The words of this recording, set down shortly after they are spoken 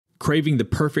Craving the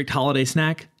perfect holiday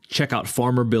snack? Check out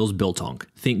Farmer Bill's Biltong.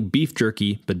 Think beef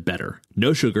jerky, but better.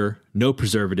 No sugar, no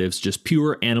preservatives, just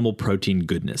pure animal protein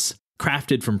goodness.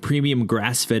 Crafted from premium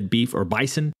grass-fed beef or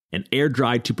bison and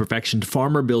air-dried to perfection,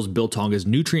 Farmer Bill's Biltong is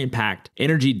nutrient-packed,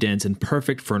 energy-dense, and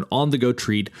perfect for an on-the-go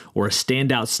treat or a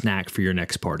standout snack for your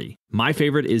next party. My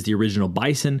favorite is the original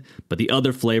bison, but the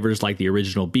other flavors like the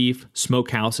original beef,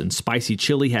 smokehouse, and spicy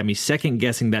chili have me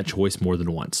second-guessing that choice more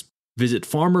than once. Visit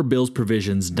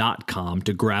farmerbillsprovisions.com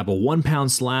to grab a 1-pound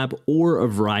slab or a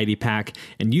variety pack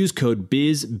and use code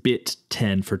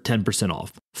BIZBIT10 for 10%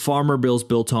 off. Farmer Bill's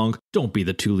Biltong, don't be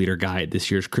the 2-liter guy at this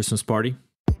year's Christmas party.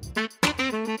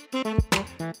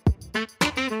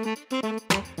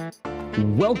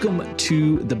 Welcome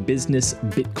to the Business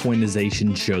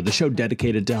Bitcoinization Show, the show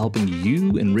dedicated to helping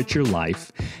you enrich your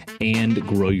life and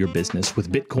grow your business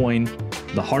with Bitcoin,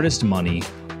 the hardest money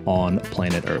on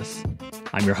planet Earth.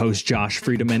 I'm your host, Josh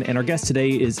Friedeman, and our guest today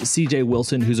is CJ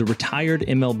Wilson, who's a retired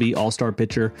MLB All-Star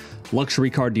pitcher, luxury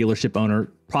car dealership owner,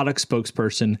 product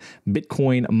spokesperson,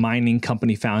 Bitcoin mining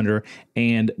company founder,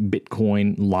 and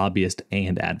Bitcoin lobbyist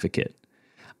and advocate.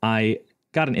 I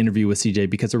got an interview with CJ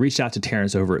because I reached out to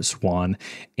Terrence over at Swan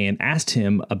and asked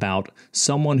him about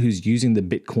someone who's using the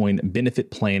Bitcoin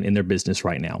benefit plan in their business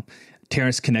right now.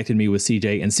 Terrence connected me with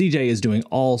CJ, and CJ is doing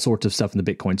all sorts of stuff in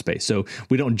the Bitcoin space. So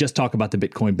we don't just talk about the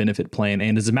Bitcoin benefit plan.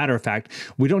 And as a matter of fact,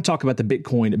 we don't talk about the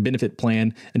Bitcoin benefit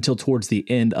plan until towards the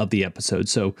end of the episode.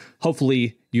 So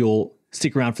hopefully you'll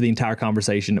stick around for the entire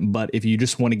conversation. But if you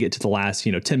just want to get to the last,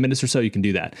 10 minutes or so, you can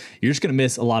do that. You're just going to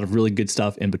miss a lot of really good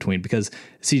stuff in between because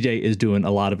CJ is doing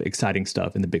a lot of exciting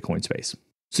stuff in the Bitcoin space.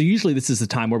 So usually this is the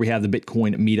time where we have the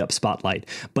Bitcoin Meetup Spotlight.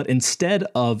 But instead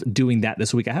of doing that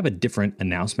this week, I have a different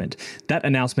announcement. That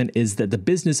announcement is that the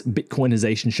Business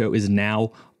Bitcoinization Show is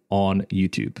now on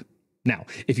YouTube. Now,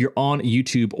 if you're on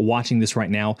YouTube watching this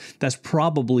right now, that's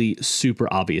probably super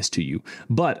obvious to you.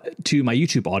 But to my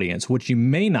YouTube audience, what you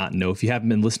may not know if you haven't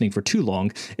been listening for too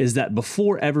long is that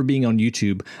before ever being on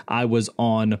YouTube, I was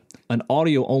on an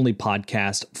audio-only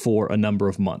podcast for a number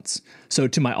of months. So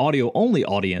to my audio-only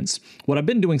audience, what I've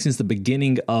been doing since the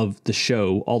beginning of the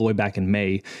show, all the way back in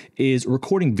May, is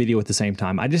recording video at the same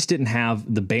time. I just didn't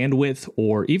have the bandwidth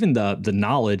or even the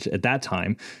knowledge at that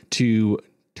time to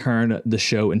turn the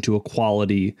show into a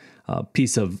quality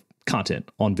piece of content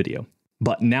on video.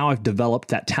 But now I've developed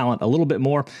that talent a little bit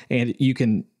more, and you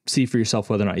can see for yourself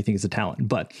whether or not you think it's a talent.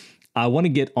 But I want to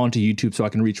get onto YouTube so I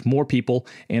can reach more people.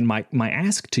 And my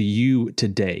ask to you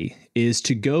today is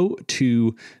to go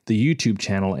to the YouTube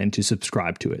channel and to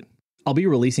subscribe to it. I'll be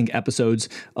releasing episodes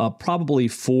probably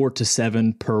 4 to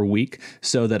 7 per week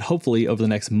so that hopefully over the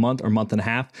next month or month and a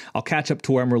half, I'll catch up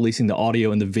to where I'm releasing the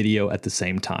audio and the video at the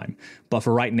same time. But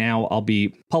for right now, I'll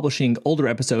be publishing older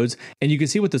episodes and you can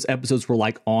see what those episodes were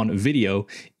like on video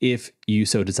if you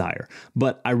so desire.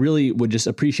 But I really would just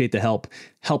appreciate the help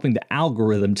helping the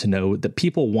algorithm to know that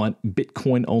people want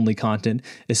Bitcoin only content,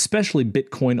 especially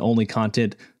Bitcoin only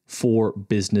content for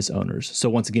business owners. So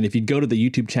once again, if you go to the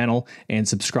YouTube channel and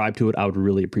subscribe to it, I would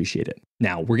really appreciate it.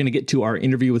 Now, we're going to get to our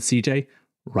interview with CJ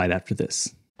right after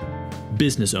this.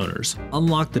 Business owners,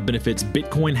 unlock the benefits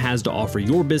Bitcoin has to offer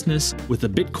your business with the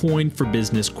Bitcoin for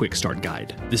Business Quick Start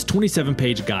Guide. This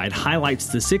 27-page guide highlights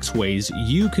the 6 ways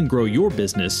you can grow your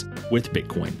business with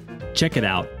Bitcoin. Check it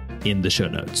out in the show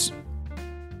notes.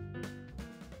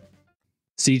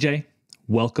 CJ,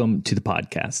 welcome to the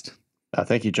podcast.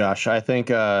 Thank you, Josh. I think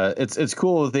it's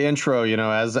cool with the intro.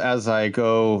 As I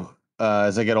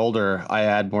get older, I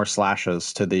add more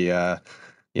slashes to the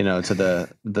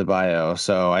the bio.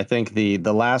 So I think the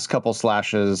last couple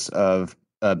slashes of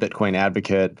Bitcoin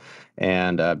advocate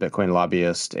and Bitcoin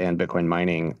lobbyist and Bitcoin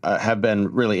mining have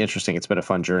been really interesting. It's been a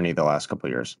fun journey the last couple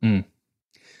of years.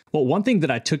 Well, one thing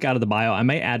that I took out of the bio, I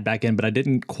may add back in, but I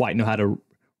didn't quite know how to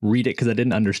read it because I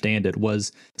didn't understand it,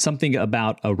 was something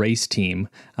about a race team,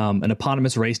 an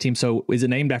eponymous race team. So is it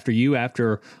named after you,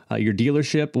 after your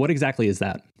dealership? What exactly is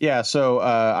that? Yeah, so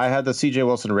I had the CJ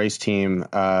Wilson race team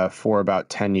for about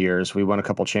 10 years. We won a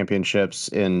couple championships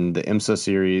in the IMSA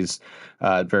series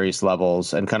at various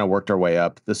levels and kind of worked our way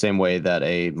up the same way that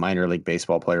a minor league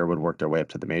baseball player would work their way up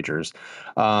to the majors.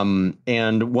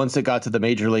 And once it got to the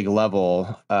major league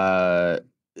level, I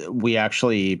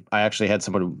actually had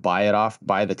someone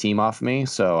buy the team off me.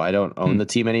 So I don't own the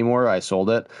team anymore. I sold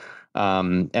it.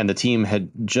 And the team had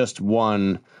just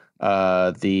won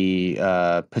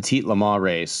the Petite Le Mans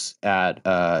race at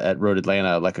Road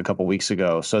Atlanta like a couple weeks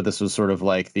ago. So this was sort of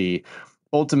like the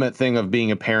ultimate thing of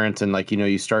being a parent, and like,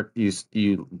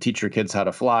 you teach your kids how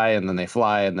to fly, and then they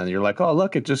fly, and then you're like, oh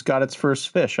look, it just got its first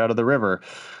fish out of the river.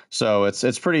 So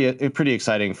it's pretty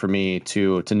exciting for me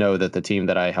to know that the team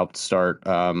that I helped start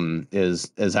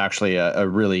is actually a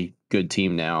really good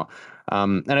team now.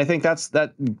 And I think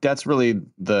that's really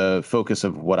the focus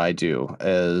of what I do,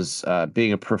 is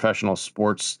being a professional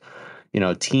sports,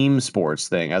 team sports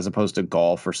thing, as opposed to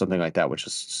golf or something like that, which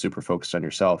is super focused on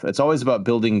yourself. It's always about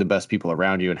building the best people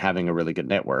around you and having a really good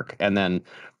network. And then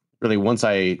really, once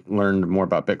I learned more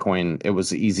about Bitcoin, it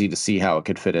was easy to see how it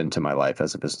could fit into my life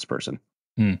as a business person.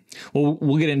 Well,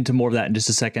 we'll get into more of that in just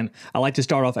a second. I like to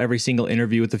start off every single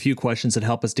interview with a few questions that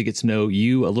help us to get to know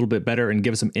you a little bit better and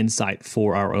give us some insight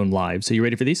for our own lives. So you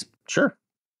ready for these? Sure.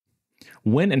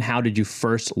 When and how did you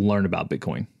first learn about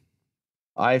Bitcoin?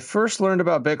 I first learned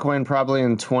about Bitcoin probably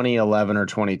in 2011 or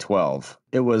 2012.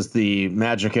 It was the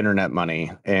magic internet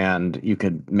money, and you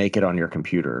could make it on your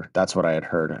computer. That's what I had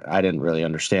heard. I didn't really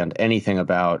understand anything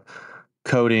about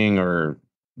coding or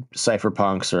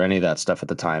cypherpunks or any of that stuff at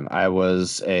the time. I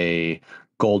was a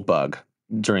gold bug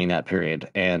during that period,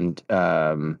 and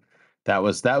that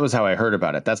was how I heard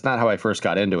about it. That's not how I first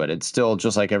got into it. It's still,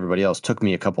 just like everybody else, took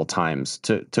me a couple times.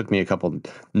 Took me a couple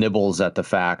nibbles at the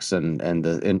facts and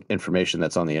the information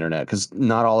that's on the internet, because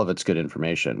not all of it's good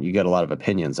information. You get a lot of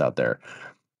opinions out there.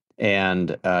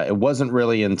 And it wasn't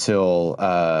really until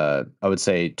I would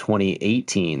say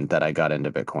 2018 that I got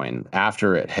into Bitcoin,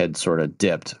 after it had sort of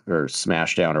dipped or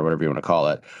smashed down or whatever you want to call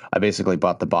it. I basically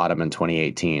bought the bottom in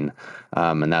 2018,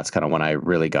 and that's kind of when I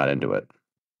really got into it.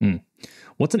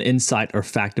 What's an insight or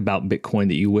fact about Bitcoin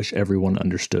that you wish everyone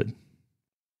understood?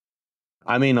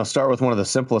 I mean, I'll start with one of the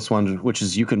simplest ones, which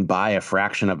is you can buy a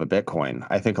fraction of a Bitcoin.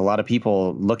 I think a lot of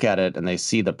people look at it and they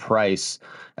see the price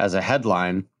as a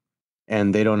headline,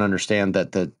 and they don't understand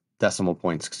that the decimal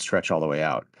points stretch all the way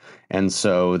out. And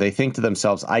so they think to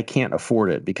themselves, I can't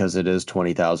afford it because it is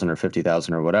 20,000 or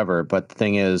 50,000 or whatever. But the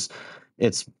thing is,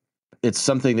 it's it's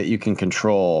something that you can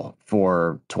control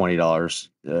for $20,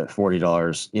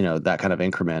 $40, that kind of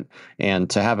increment. And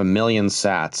to have a million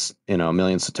sats, a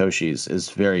million Satoshis is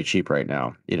very cheap right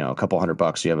now. A couple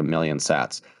 $100, you have a million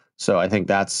sats. So I think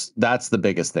that's the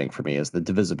biggest thing for me, is the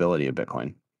divisibility of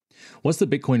Bitcoin. What's the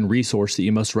Bitcoin resource that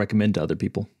you most recommend to other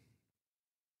people?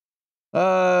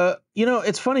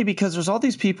 It's funny because there's all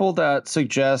these people that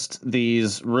suggest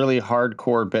these really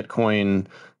hardcore Bitcoin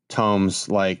tomes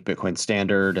like Bitcoin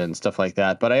Standard and stuff like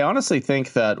that. But I honestly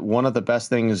think that one of the best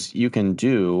things you can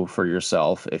do for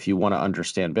yourself, if you want to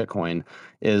understand Bitcoin,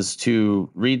 is to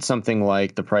read something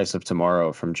like The Price of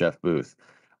Tomorrow from Jeff Booth.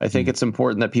 I think it's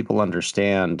important that people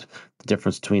understand the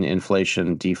difference between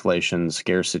inflation, deflation,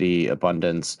 scarcity,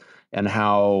 abundance, and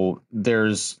how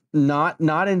there's not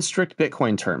in strict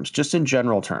Bitcoin terms, just in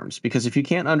general terms. Because if you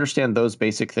can't understand those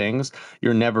basic things,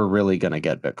 you're never really going to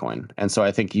get Bitcoin. And so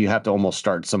I think you have to almost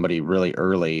start somebody really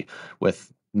early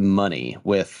with money,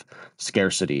 with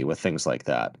scarcity, with things like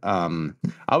that.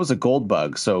 I was a gold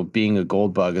bug, so being a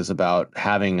gold bug is about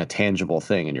having a tangible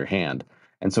thing in your hand.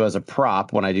 And so as a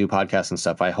prop, when I do podcasts and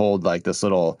stuff, I hold like this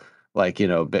little,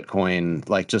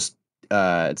 Bitcoin, just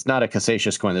it's not a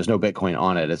Casasius coin. There's no Bitcoin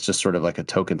on it. It's just sort of like a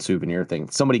token souvenir thing.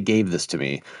 Somebody gave this to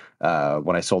me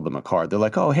when I sold them a card. They're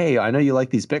like, "Oh, hey, I know you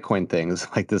like these Bitcoin things."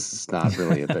 Like, this is not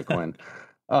really a Bitcoin.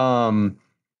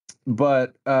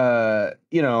 But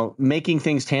making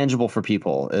things tangible for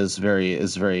people is very and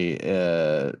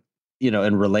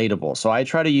relatable. So I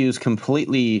try to use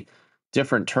completely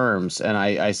different terms, and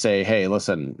I say, hey,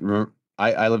 listen,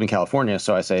 I live in California,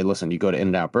 so I say, listen, you go to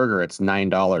In-N-Out Burger, it's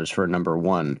 $9 for a number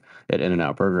one at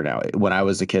In-N-Out Burger now. When I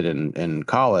was a kid in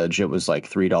college, it was like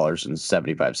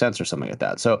 $3.75 or something like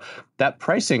that. So that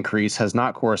price increase has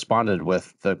not corresponded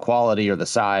with the quality or the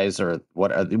size or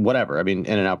whatever. I mean,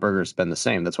 In-N-Out Burger's been the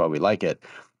same. That's why we like it.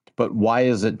 But why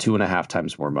is it 2.5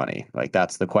 times more money? Like,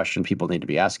 that's the question people need to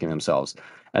be asking themselves.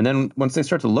 And then once they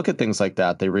start to look at things like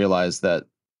that, they realize that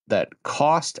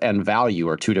cost and value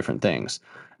are two different things.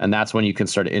 And that's when you can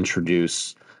start to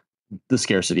introduce the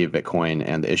scarcity of Bitcoin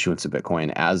and the issuance of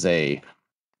Bitcoin as a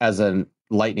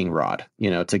lightning rod,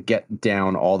 to get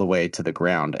down all the way to the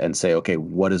ground and say, okay,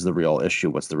 what is the real issue?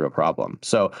 What's the real problem?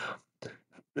 So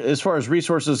as far as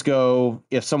resources go,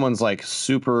 if someone's like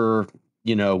super,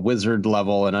 wizard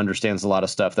level and understands a lot of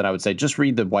stuff, then I would say just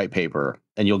read the white paper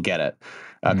and you'll get it,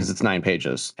 because it's 9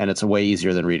 pages and it's way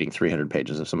easier than reading 300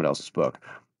 pages of somebody else's book.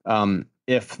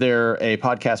 If they're a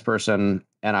podcast person,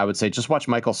 and I would say just watch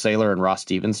Michael Saylor and Ross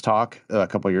Stevens talk a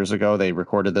couple of years ago. They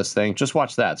recorded this thing. Just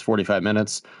watch that. It's 45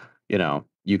 minutes.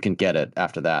 You can get it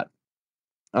after that.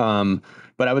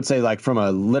 But I would say, like, from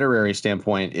a literary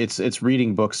standpoint, it's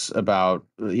reading books about,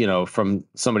 from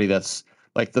somebody that's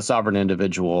like the sovereign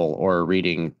individual, or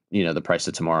reading, The Price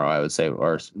of Tomorrow, I would say,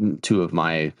 are two of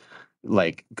my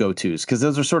like go-tos, because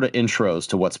those are sort of intros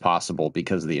to what's possible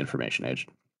because of the information age.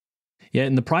 Yeah,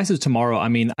 and The Price of Tomorrow, I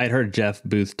mean, I'd heard Jeff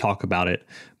Booth talk about it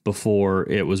before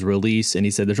it was released, and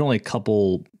he said there's only a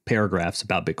couple paragraphs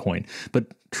about Bitcoin, but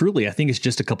truly, I think it's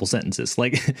just a couple sentences.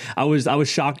 Like, I was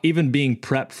shocked, even being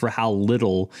prepped for how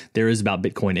little there is about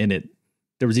Bitcoin in it.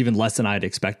 There was even less than I had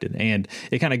expected. And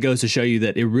it kind of goes to show you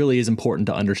that it really is important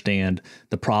to understand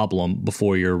the problem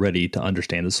before you're ready to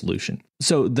understand the solution.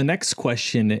 So the next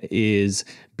question is,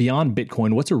 beyond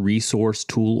Bitcoin, what's a resource,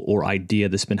 tool, or idea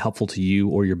that's been helpful to you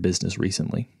or your business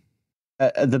recently?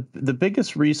 The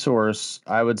biggest resource,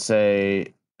 I would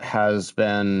say, has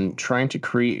been trying to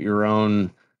create your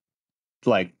own,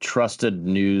 like, trusted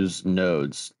news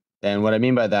nodes. And what I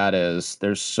mean by that is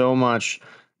there's so much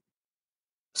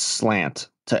slant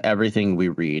to everything we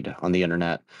read on the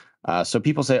internet. So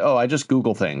people say, "Oh, I just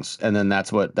Google things," and then that's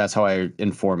how I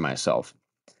inform myself.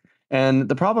 And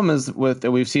the problem is, with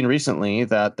that we've seen recently,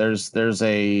 that there's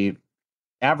a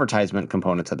advertisement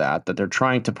component to that they're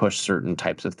trying to push certain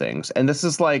types of things, and this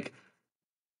is like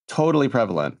totally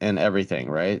prevalent in everything,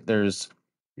 right? There's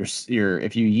your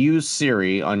If you use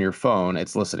Siri on your phone,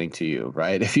 it's listening to you,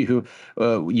 right? If you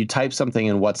type something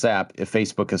in WhatsApp, if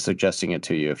Facebook is suggesting it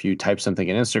to you. If you type something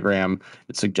in Instagram,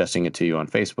 it's suggesting it to you on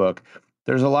Facebook.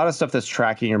 There's a lot of stuff that's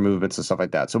tracking your movements and stuff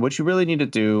like that. So what you really need to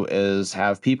do is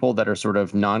have people that are sort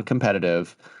of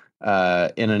non-competitive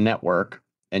in a network,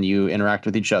 and you interact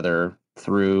with each other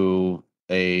through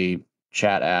a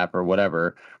chat app or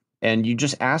whatever, and you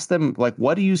just ask them, like,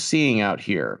 what are you seeing out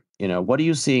here? What are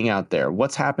you seeing out there?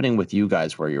 What's happening with you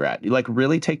guys where you're at? You, like,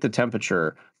 really take the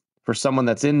temperature for someone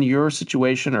that's in your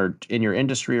situation or in your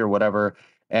industry or whatever.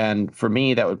 And for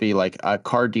me, that would be like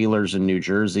car dealers in New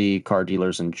Jersey, car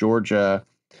dealers in Georgia,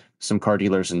 some car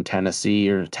dealers in Tennessee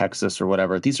or Texas or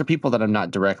whatever. These are people that I'm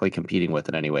not directly competing with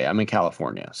in any way. I'm in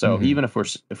California. So even if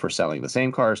we're selling the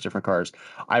same cars, different cars,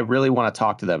 I really want to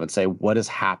talk to them and say, what is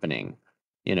happening?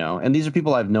 And these are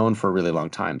people I've known for a really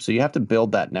long time. So you have to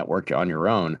build that network on your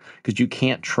own, because you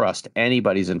can't trust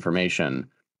anybody's information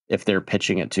if they're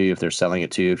pitching it to you, if they're selling it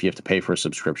to you, if you have to pay for a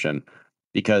subscription,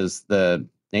 because the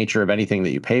nature of anything that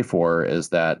you pay for is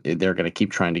that they're going to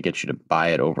keep trying to get you to buy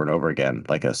it over and over again,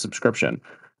 like a subscription.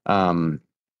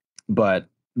 But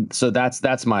so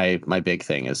that's my big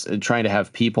thing, is trying to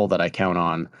have people that I count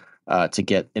on to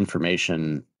get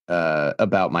information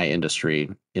about my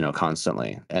industry,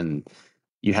 constantly. And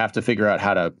you have to figure out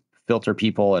how to filter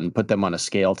people and put them on a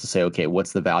scale to say, okay,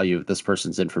 what's the value of this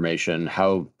person's information?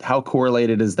 How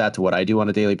correlated is that to what I do on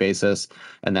a daily basis?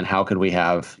 And then how can we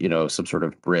have, some sort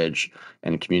of bridge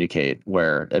and communicate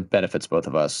where it benefits both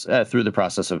of us through the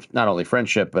process of not only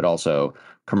friendship, but also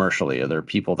commercially? Are there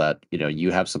people that, you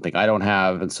have something I don't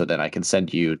have, and so then I can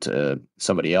send you to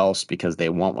somebody else because they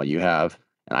want what you have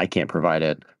and I can't provide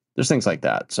it? There's things like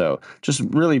that. So just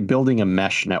really building a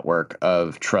mesh network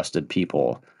of trusted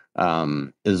people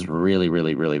is really,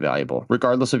 really, really valuable,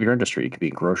 regardless of your industry. It could be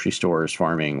grocery stores,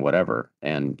 farming, whatever,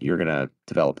 and you're going to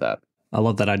develop that. I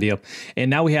love that idea. And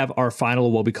now we have our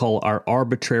final, what we call our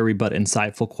arbitrary but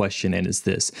insightful question. And it's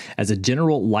this: as a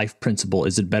general life principle,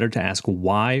 is it better to ask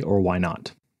why or why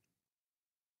not?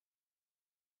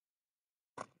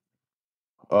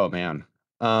 Oh, man.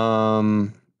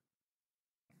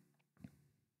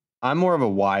 I'm more of a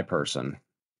why person,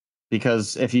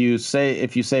 because if you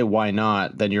say why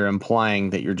not, then you're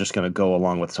implying that you're just going to go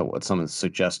along with what someone's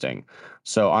suggesting.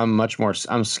 So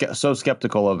so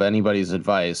skeptical of anybody's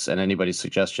advice and anybody's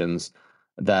suggestions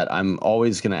that I'm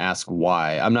always going to ask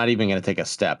why. I'm not even going to take a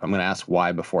step. I'm going to ask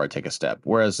why before I take a step.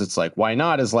 Whereas it's like, why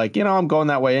not is like, I'm going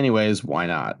that way anyways. Why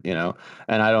not?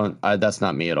 And that's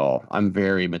not me at all. I'm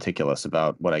very meticulous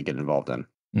about what I get involved in.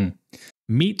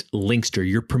 Meet Linkster,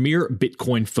 your premier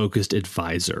Bitcoin-focused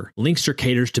advisor. Linkster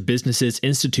caters to businesses,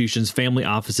 institutions, family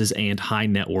offices, and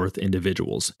high-net-worth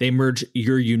individuals. They merge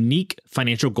your unique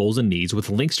financial goals and needs with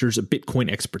Linkster's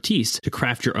Bitcoin expertise to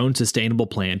craft your own sustainable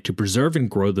plan to preserve and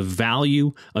grow the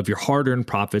value of your hard-earned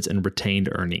profits and retained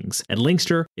earnings. At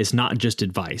Linkster, it's not just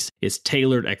advice, it's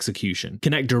tailored execution.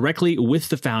 Connect directly with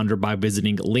the founder by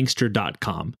visiting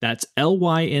linkster.com. That's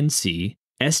LYNCSTER.com.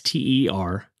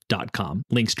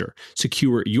 Linkster.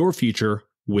 Secure your future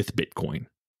with Bitcoin.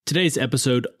 Today's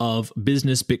episode of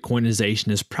Business Bitcoinization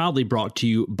is proudly brought to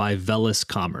you by Velis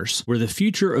Commerce, where the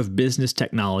future of business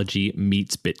technology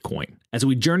meets Bitcoin. As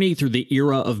we journey through the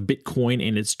era of Bitcoin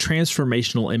and its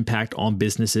transformational impact on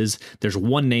businesses, there's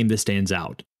one name that stands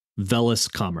out: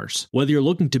 Velis Commerce. Whether you're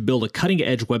looking to build a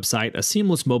cutting-edge website, a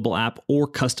seamless mobile app, or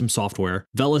custom software,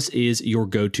 Velis is your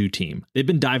go-to team. They've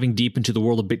been diving deep into the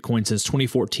world of Bitcoin since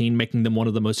 2014, making them one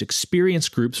of the most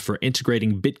experienced groups for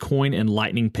integrating Bitcoin and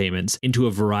Lightning payments into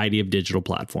a variety of digital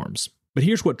platforms. But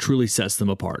here's what truly sets them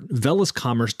apart. Velis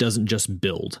Commerce doesn't just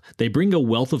build. They bring a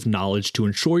wealth of knowledge to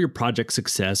ensure your project's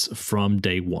success from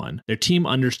day one. Their team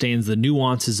understands the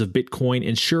nuances of Bitcoin,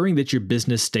 ensuring that your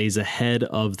business stays ahead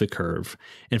of the curve.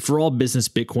 And for all business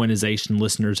Bitcoinization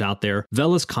listeners out there,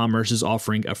 Velis Commerce is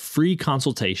offering a free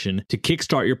consultation to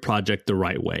kickstart your project the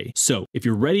right way. So if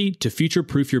you're ready to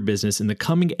future-proof your business in the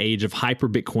coming age of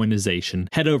hyper-Bitcoinization,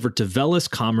 head over to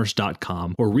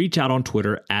veliscommerce.com or reach out on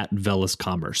Twitter at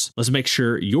veliscommerce. Let's make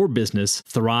sure your business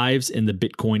thrives in the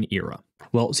Bitcoin era.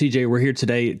 Well, CJ, we're here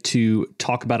today to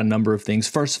talk about a number of things.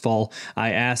 First of all,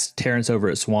 I asked Terrence over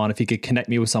at Swan if he could connect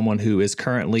me with someone who is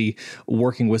currently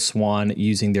working with Swan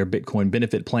using their Bitcoin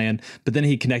benefit plan. But then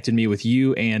he connected me with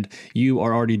you, and you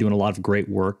are already doing a lot of great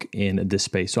work in this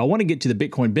space. So I want to get to the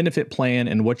Bitcoin benefit plan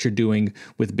and what you're doing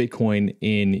with Bitcoin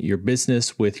in your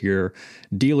business, with your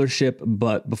dealership.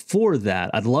 But before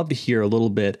that, I'd love to hear a little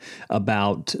bit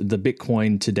about the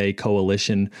Bitcoin Today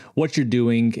Coalition, what you're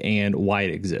doing, and why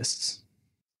it exists.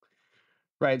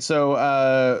 Right. So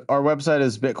our website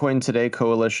is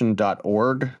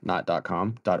bitcointodaycoalition.org, not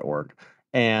 .com, .org.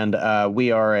 And we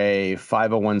are a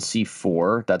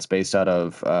 501c4 that's based out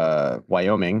of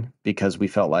Wyoming, because we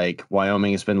felt like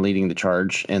Wyoming has been leading the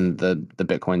charge in the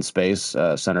Bitcoin space.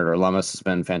 Senator Lummis has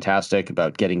been fantastic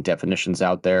about getting definitions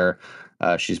out there.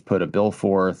 She's put a bill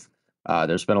forth.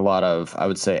 There's been a lot of, I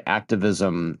would say,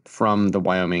 activism from the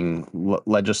Wyoming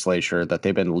legislature that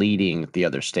they've been leading the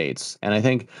other states. And I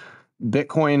think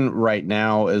Bitcoin right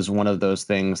now is one of those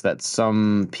things that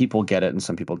some people get it and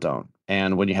some people don't.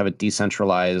 And when you have a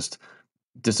decentralized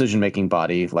decision-making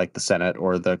body like the Senate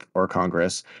or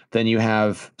Congress, then you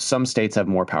have some states have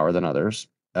more power than others.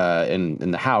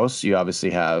 In the House, you obviously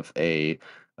have a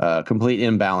complete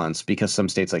imbalance, because some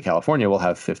states like California will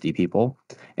have 50 people,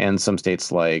 and some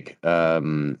states like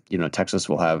Texas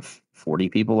will have 40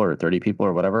 people or 30 people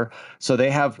or whatever. So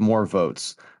they have more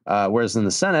votes. Whereas in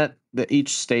the Senate, each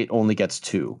state only gets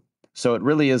 2. So it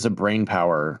really is a brain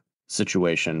power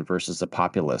situation versus a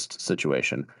populist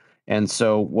situation. And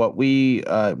so what we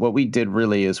did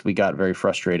really is we got very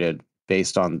frustrated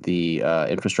based on the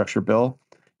infrastructure bill,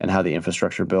 and how the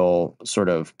infrastructure bill sort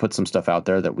of put some stuff out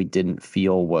there that we didn't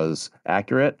feel was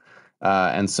accurate.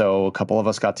 And so a couple of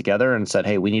us got together and said,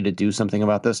 hey, we need to do something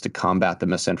about this to combat the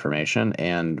misinformation.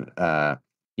 And, we're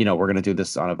going to do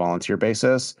this on a volunteer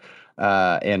basis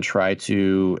and try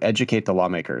to educate the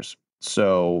lawmakers.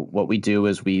 So what we do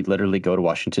is we literally go to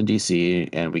Washington, D.C.,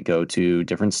 and we go to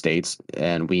different states,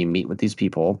 and we meet with these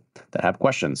people that have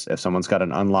questions. If someone's got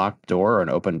an unlocked door or an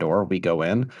open door, we go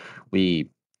in. We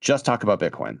just talk about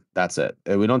Bitcoin. That's it.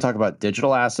 We don't talk about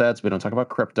digital assets. We don't talk about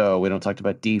crypto. We don't talk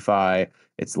about DeFi.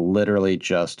 It's literally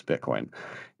just Bitcoin.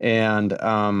 And,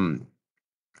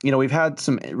 we've had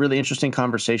some really interesting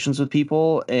conversations with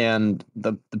people. And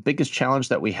the biggest challenge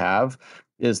that we have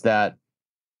is that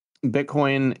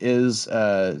Bitcoin is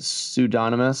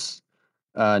pseudonymous,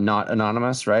 not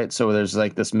anonymous, right? So there's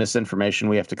like this misinformation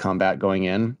we have to combat going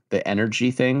in. The energy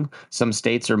thing. Some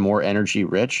states are more energy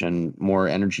rich and more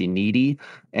energy needy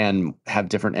and have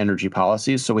different energy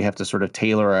policies. So we have to sort of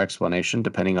tailor our explanation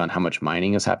depending on how much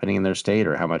mining is happening in their state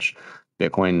or how much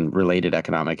Bitcoin related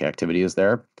economic activity is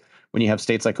there. When you have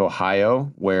states like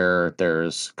Ohio, where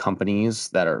there's companies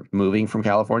that are moving from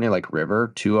California, like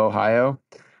River, to Ohio,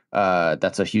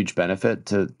 that's a huge benefit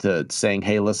to saying,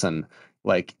 hey, listen,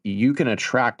 like you can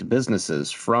attract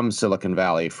businesses from Silicon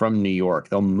Valley, from New York.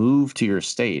 They'll move to your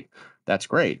state. That's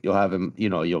great. You'll have them,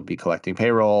 you'll be collecting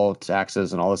payroll,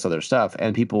 taxes, and all this other stuff.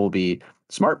 And people will be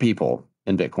smart people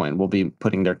in Bitcoin will be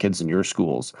putting their kids in your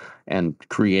schools and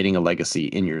creating a legacy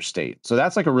in your state. So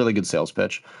that's like a really good sales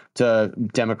pitch to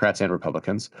Democrats and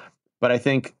Republicans. But I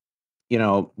think,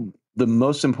 the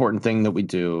most important thing that we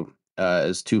do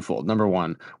is twofold. Number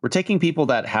one, we're taking people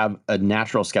that have a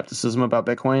natural skepticism about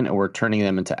Bitcoin and we're turning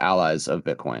them into allies of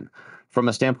Bitcoin from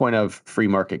a standpoint of free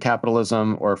market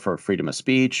capitalism or for freedom of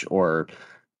speech or,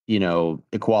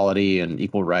 equality and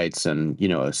equal rights and,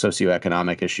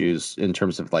 socioeconomic issues in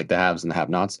terms of like the haves and the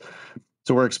have-nots.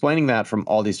 So we're explaining that from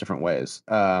all these different ways.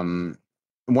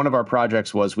 One of our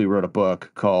projects was we wrote a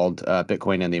book called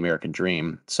Bitcoin and the American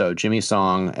Dream. So Jimmy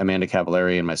Song, Amanda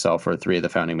Cavallari, and myself are 3 of the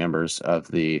founding members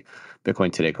of the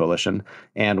Bitcoin Today Coalition.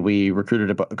 And we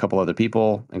recruited a couple other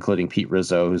people, including Pete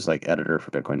Rizzo, who's like editor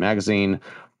for Bitcoin Magazine.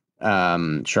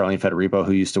 Charlene Federico,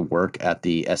 who used to work at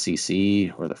the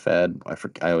SEC or the Fed.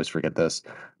 I always forget this.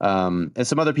 And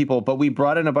some other people, but we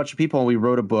brought in a bunch of people and we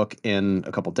wrote a book in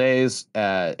a couple days.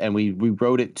 And we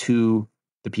wrote it to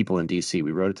the people in DC.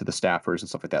 We wrote it to the staffers and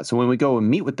stuff like that. So when we go and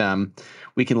meet with them,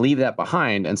 we can leave that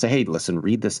behind and say, hey, listen,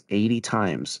 read this 80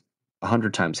 times,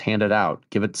 100 times, hand it out,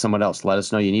 give it to someone else, let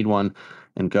us know you need one,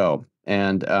 and go.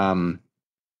 And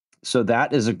so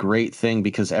that is a great thing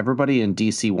because everybody in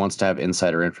DC wants to have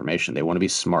insider information. They want to be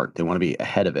smart. They want to be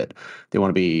ahead of it. They want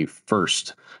to be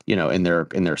first, in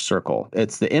their circle.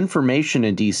 It's the information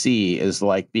in DC is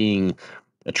like being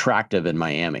attractive in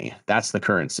Miami. That's the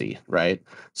currency, right?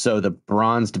 So the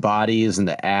bronzed bodies and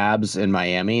the abs in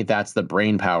Miami, that's the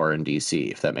brain power in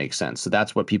DC, if that makes sense. So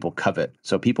that's what people covet.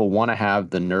 So people want to have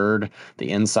the nerd,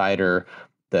 the insider,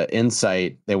 the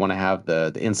insight. They want to have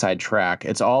the inside track.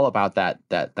 It's all about that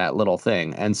little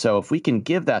thing. And so if we can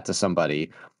give that to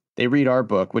somebody, they read our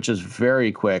book, which is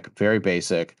very quick, very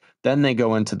basic. Then they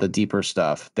go into the deeper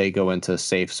stuff. They go into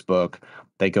Safe's book.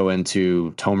 They go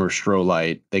into Tomer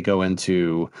Strolight. They go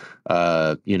into,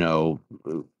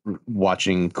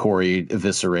 watching Corey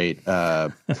eviscerate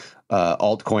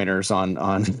altcoiners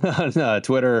on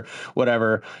Twitter,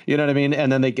 whatever. You know what I mean?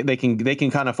 And then they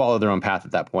can kind of follow their own path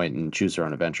at that point and choose their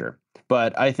own adventure.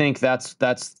 But I think that's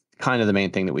kind of the main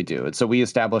thing that we do. And so we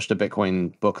established a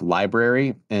Bitcoin book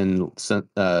library in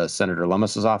Senator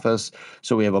Lummis's office.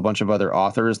 So we have a bunch of other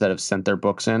authors that have sent their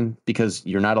books in because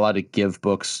you're not allowed to give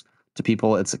books to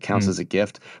people. It counts as a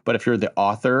gift. But if you're the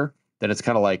author, then it's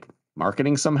kind of like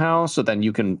marketing somehow. So then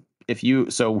you can,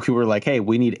 so we were like, hey,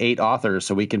 we need 8 authors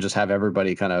so we can just have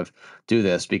everybody kind of do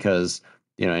this because,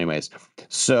 anyways.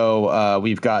 So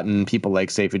we've gotten people like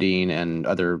Saifedean and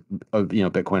other,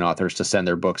 Bitcoin authors to send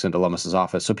their books into Lummis's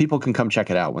office so people can come check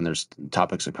it out when there's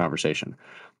topics of conversation.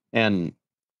 And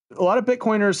a lot of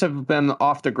Bitcoiners have been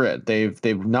off the grid.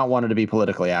 They've not wanted to be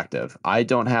politically active. I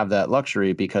don't have that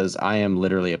luxury because I am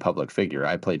literally a public figure.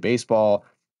 I played baseball.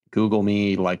 Google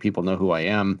me, like people know who I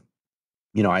am.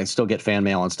 I still get fan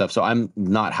mail and stuff, so I'm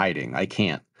not hiding. I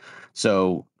can't.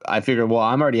 So I figured, well,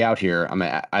 I'm already out here.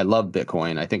 I love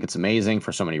Bitcoin. I think it's amazing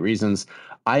for so many reasons.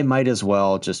 I might as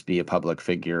well just be a public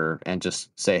figure and just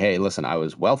say, hey, listen, I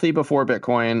was wealthy before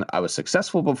Bitcoin. I was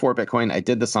successful before Bitcoin. I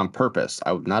did this on purpose.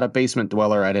 I'm not a basement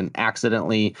dweller. I didn't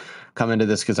accidentally come into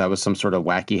this because I was some sort of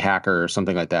wacky hacker or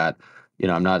something like that.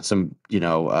 I'm not some,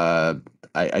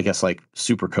 I guess like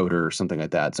super coder or something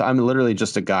like that. So I'm literally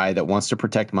just a guy that wants to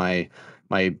protect my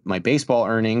baseball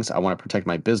earnings. I want to protect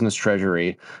my business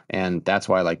treasury, and that's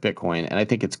why I like Bitcoin. And I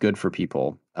think it's good for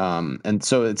people. And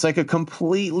so it's like a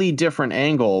completely different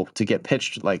angle to get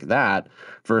pitched like that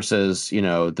versus,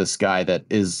 this guy that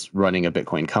is running a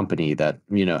Bitcoin company that,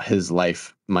 his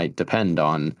life might depend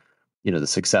on, the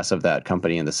success of that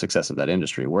company and the success of that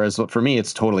industry. Whereas for me,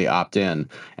 it's totally opt-in,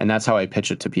 and that's how I pitch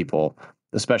it to people,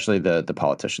 especially the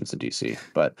politicians in DC.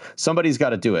 But somebody's got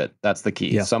to do it. That's the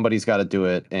key. Yeah. Somebody's got to do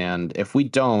it. And if we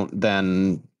don't,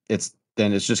 then it's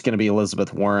just going to be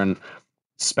Elizabeth Warren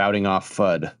spouting off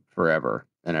FUD forever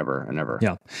and ever and ever.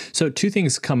 Yeah. So 2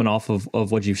 things coming off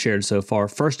of what you've shared so far.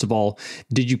 First of all,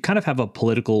 did you kind of have a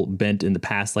political bent in the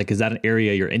past? Like, is that an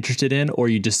area you're interested in, or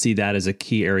you just see that as a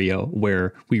key area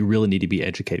where we really need to be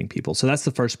educating people? So that's the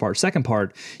first part. Second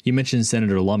part, you mentioned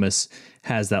Senator Lummis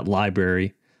has that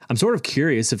library. I'm sort of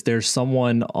curious if there's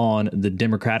someone on the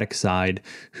Democratic side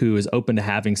who is open to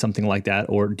having something like that,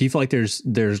 or do you feel like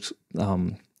there's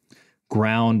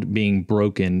ground being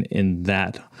broken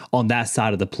on that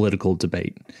side of the political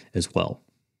debate as well?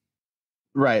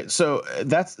 Right. So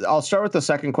I'll start with the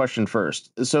second question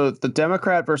first. So the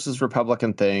Democrat versus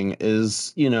Republican thing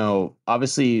is,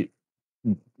 obviously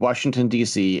Washington,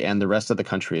 D.C. and the rest of the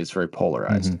country is very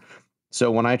polarized. Mm-hmm. So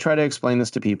when I try to explain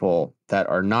this to people that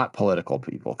are not political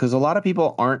people, because a lot of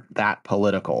people aren't that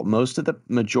political, the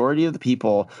majority of the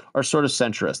people are sort of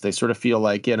centrist. They sort of feel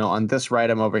like, on this right,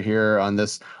 I'm over here, on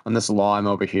this law, I'm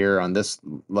over here, on this,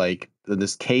 like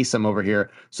this case, I'm over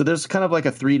here. So there's kind of like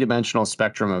a 3-dimensional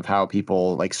spectrum of how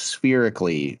people like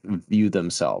spherically view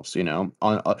themselves,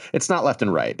 it's not left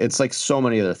and right. It's like so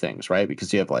many other things, right?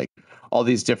 Because you have like all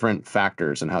these different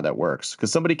factors and how that works.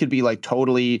 Because somebody could be like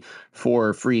totally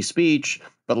for free speech,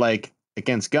 but like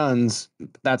against guns,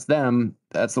 that's them.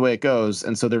 That's the way it goes.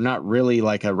 And so they're not really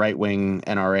like a right-wing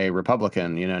NRA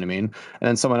Republican, you know what I mean? And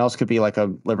then someone else could be like a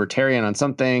libertarian on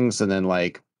some things and then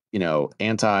like,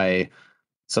 anti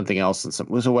something else and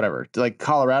so whatever. Like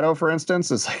Colorado, for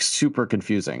instance, is like super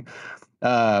confusing.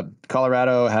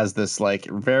 Colorado has this like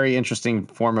very interesting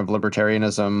form of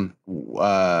libertarianism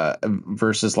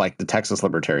versus like the Texas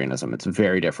libertarianism. It's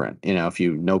very different. If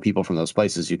you know people from those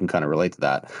places, you can kind of relate to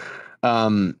that.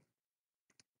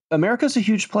 America's a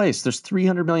huge place. There's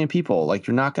 300 million people. Like,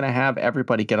 you're not going to have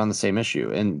everybody get on the same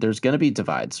issue, and there's going to be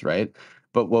divides, right?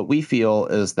 But what we feel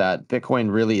is that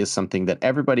Bitcoin really is something that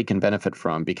everybody can benefit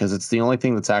from because it's the only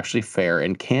thing that's actually fair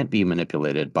and can't be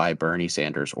manipulated by Bernie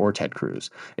Sanders or Ted Cruz.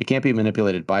 It can't be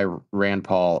manipulated by Rand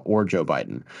Paul or Joe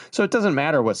Biden. So it doesn't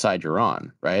matter what side you're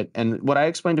on, right? And what I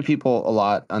explain to people a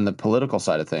lot on the political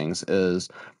side of things is,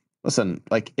 listen,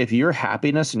 like, if your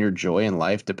happiness and your joy in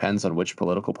life depends on which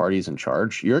political party is in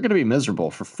charge, you're going to be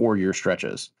miserable for 4-year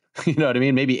stretches. You know what I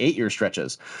mean? Maybe 8-year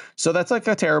stretches. So that's like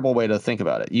a terrible way to think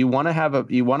about it. You want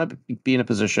to be in a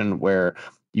position where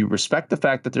you respect the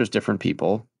fact that there's different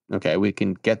people. Okay, we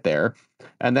can get there.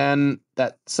 And then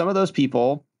that some of those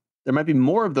people, there might be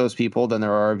more of those people than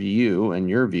there are of you and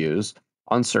your views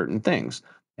on certain things.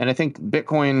 And I think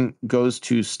Bitcoin goes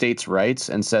to states' rights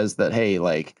and says that, hey,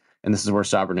 like, and this is where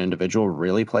sovereign individual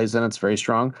really plays in. It's very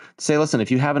strong. To say, listen,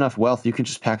 if you have enough wealth, you can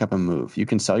just pack up and move. You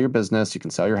can sell your business. You can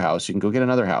sell your house. You can go get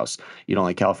another house. You don't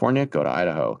like California? Go to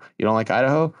Idaho. You don't like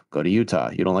Idaho? Go to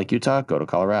Utah. You don't like Utah? Go to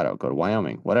Colorado. Go to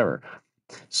Wyoming. Whatever.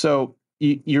 So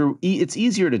it's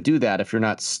easier to do that if you're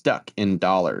not stuck in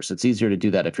dollars. It's easier to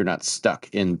do that if you're not stuck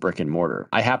in brick and mortar.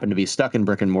 I happen to be stuck in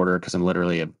brick and mortar because I'm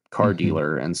literally a car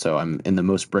dealer, and so I'm in the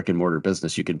most brick and mortar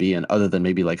business you could be in, other than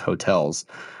maybe like hotels.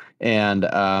 And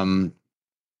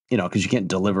because you can't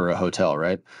deliver a hotel,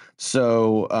 right?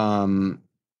 So I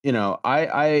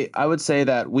would say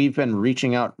that we've been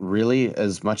reaching out really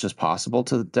as much as possible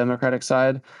to the Democratic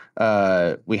side.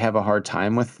 We have a hard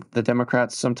time with the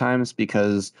Democrats sometimes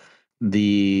because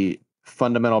the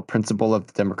fundamental principle of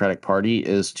the Democratic Party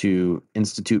is to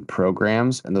institute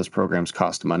programs, and those programs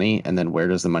cost money. And then where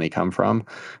does the money come from?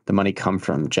 The money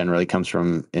generally comes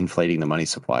from inflating the money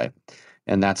supply.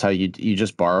 And that's how you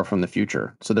just borrow from the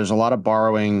future. So there's a lot of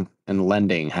borrowing and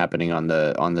lending happening on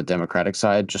the Democratic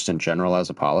side, just in general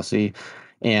as a policy.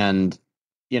 And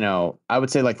I would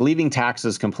say, like, leaving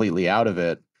taxes completely out of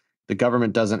it, the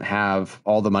government doesn't have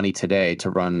all the money today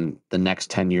to run the next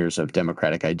 10 years of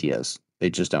Democratic ideas. They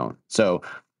just don't. So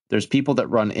there's people that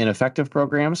run ineffective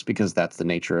programs because that's the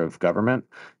nature of government.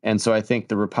 And so I think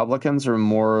the Republicans are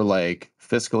more like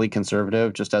fiscally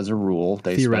conservative, just as a rule.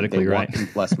 They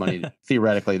want less money.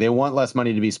 Theoretically, they want less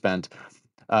money to be spent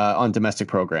on domestic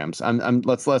programs.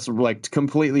 Let's like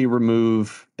completely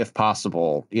remove, if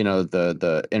possible,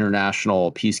 the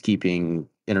international peacekeeping,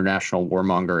 international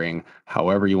warmongering,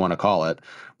 however you want to call it,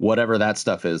 whatever that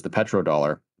stuff is, the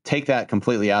petrodollar. Take that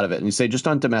completely out of it, and you say just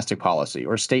on domestic policy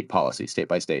or state policy, state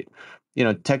by state.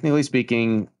 Technically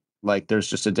speaking, like, there's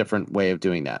just a different way of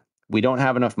doing that. We don't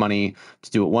have enough money to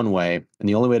do it one way, and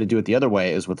the only way to do it the other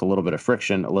way is with a little bit of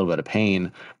friction, a little bit of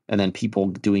pain, and then people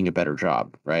doing a better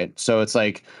job, right? So it's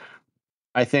like,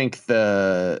 I think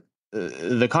the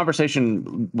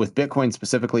conversation with Bitcoin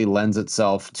specifically lends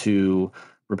itself to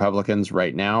Republicans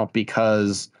right now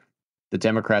because the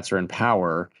Democrats are in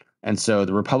power. And so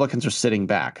the Republicans are sitting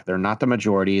back. They're not the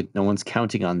majority. No one's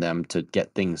counting on them to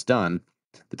get things done.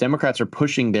 The Democrats are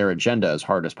pushing their agenda as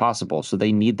hard as possible. So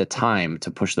they need the time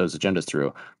to push those agendas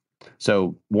through.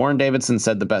 So Warren Davidson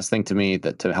said the best thing to me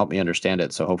to help me understand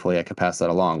it. So hopefully I could pass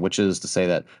that along, which is to say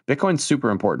that Bitcoin's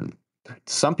super important.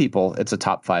 Some people, it's a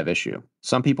top 5 issue.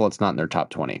 Some people, it's not in their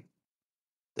top 20.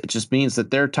 It just means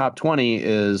that their top 20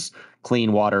 is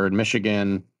clean water in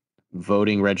Michigan,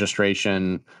 voting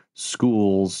registration,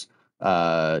 schools,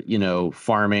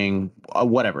 farming,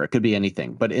 whatever. It could be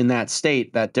anything. But in that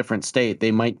state, that different state,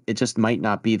 it just might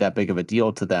not be that big of a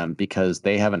deal to them because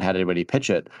they haven't had anybody pitch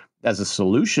it as a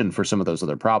solution for some of those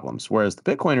other problems. Whereas the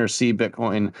Bitcoiners see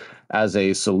Bitcoin as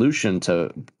a solution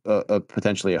to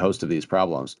potentially a host of these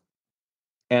problems.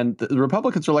 And the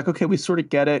Republicans are like, okay, we sort of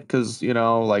get it because,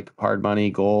 like hard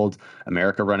money, gold,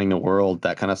 America running the world,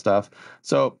 that kind of stuff.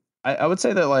 So I would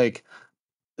say that, like,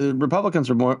 the Republicans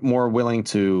are more willing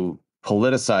to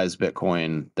politicize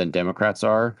Bitcoin than Democrats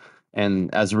are.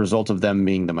 And as a result of them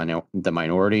being the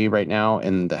minority right now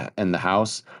in the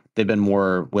House, they've been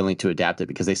more willing to adapt it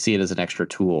because they see it as an extra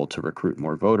tool to recruit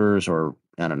more voters or,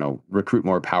 I don't know, recruit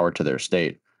more power to their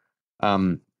state.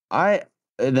 I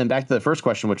And then back to the first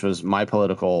question, which was my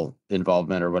political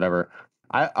involvement or whatever.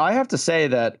 I have to say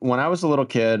that when I was a little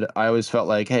kid, I always felt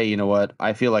like, hey, you know what?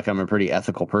 I feel like I'm a pretty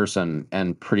ethical person,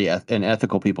 and and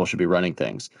ethical people should be running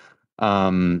things.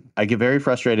 I get very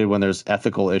frustrated when there's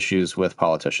ethical issues with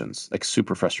politicians, like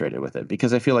super frustrated with it,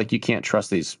 because I feel like you can't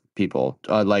trust these people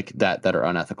like that are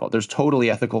unethical. There's totally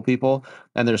ethical people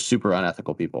and there's super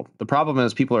unethical people. The problem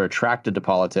is people are attracted to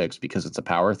politics because it's a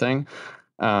power thing.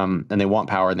 And they want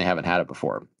power and they haven't had it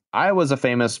before. I was a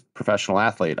famous professional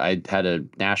athlete. I had a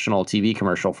national TV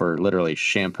commercial for literally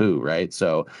shampoo, right?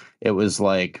 So it was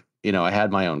like I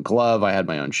had my own glove, I had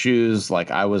my own shoes,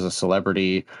 like I was a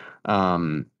celebrity.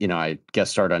 I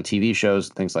guest starred on TV shows,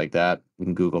 things like that. You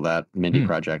can Google that, Mindy Hmm.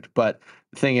 Project. But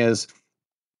the thing is,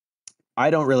 I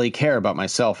don't really care about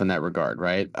myself in that regard,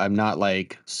 right? I'm not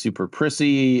like super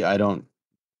prissy. I'm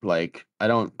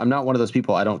not one of those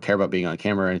people. I don't care about being on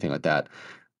camera or anything like that.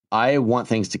 I want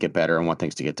things to get better and want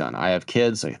things to get done. I have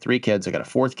kids, I have 3 kids, I got a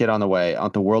fourth kid on the way. I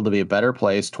want the world to be a better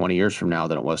place 20 years from now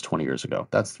than it was 20 years ago.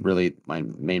 That's really my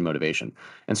main motivation.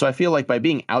 And so I feel like by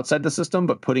being outside the system,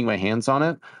 but putting my hands on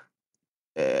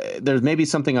it, there's maybe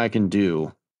something I can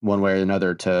do one way or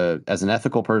another to, as an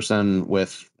ethical person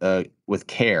with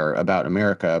care about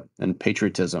America and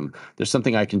patriotism, there's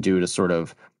something I can do to sort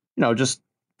of, just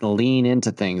lean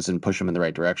into things and push them in the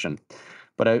right direction.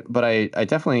 But I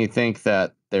definitely think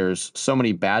that there's so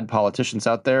many bad politicians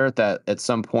out there that at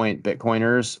some point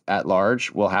Bitcoiners at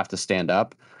large will have to stand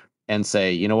up and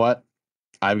say, you know what?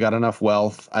 I've got enough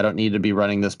wealth. I don't need to be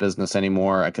running this business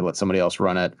anymore. I could let somebody else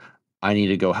run it. I need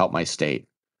to go help my state,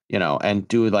 and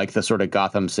do like the sort of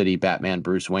Gotham City Batman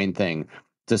Bruce Wayne thing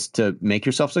just to make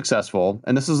yourself successful.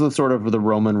 And this is the sort of the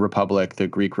Roman Republic, the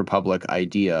Greek Republic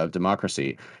idea of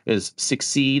democracy is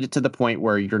succeed to the point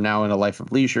where you're now in a life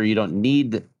of leisure. You don't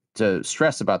need to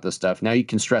stress about this stuff. Now you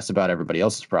can stress about everybody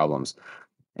else's problems.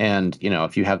 And,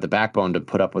 if you have the backbone to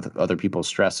put up with other people's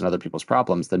stress and other people's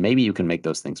problems, then maybe you can make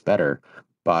those things better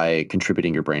by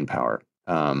contributing your brain power.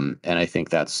 And I think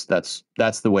that's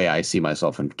the way I see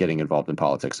myself in getting involved in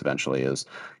politics eventually is,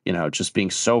 just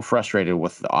being so frustrated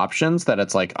with the options that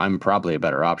it's like I'm probably a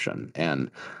better option.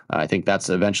 And I think that's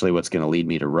eventually what's going to lead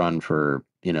me to run for,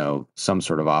 some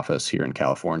sort of office here in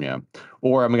California,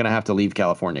 or I'm going to have to leave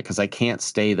California because I can't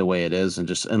stay the way it is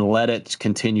and let it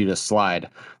continue to slide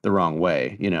the wrong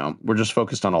way. We're just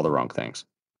focused on all the wrong things.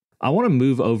 I want to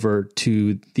move over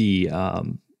to the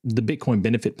Bitcoin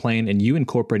benefit plan and you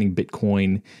incorporating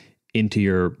Bitcoin into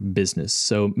your business.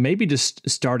 So maybe just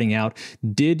starting out,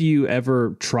 did you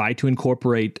ever try to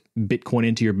incorporate Bitcoin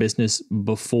into your business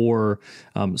before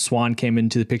Swan came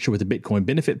into the picture with the Bitcoin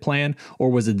benefit plan? Or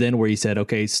was it then where you said,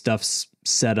 okay, stuff's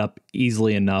set up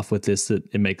easily enough with this that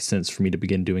it makes sense for me to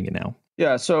begin doing it now?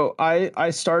 Yeah, so I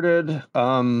started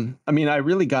I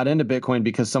really got into Bitcoin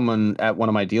because someone at one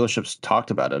of my dealerships talked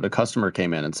about it. A customer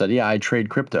came in and said, "Yeah, I trade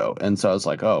crypto." And so I was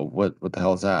like, "Oh, what the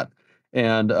hell is that?"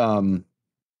 And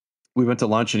we went to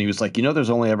lunch and he was like, "There's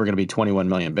only ever going to be 21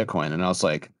 million Bitcoin." And I was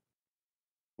like,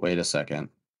 "Wait a second.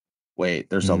 Wait,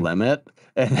 there's a Mm. limit?"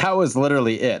 And that was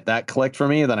literally it. That clicked for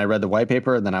me. Then I read the white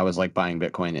paper and then I was like buying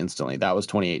Bitcoin instantly. That was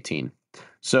 2018.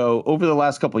 So over the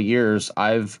last couple of years,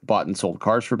 I've bought and sold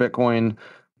cars for Bitcoin.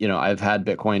 I've had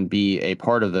Bitcoin be a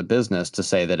part of the business to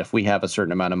say that if we have a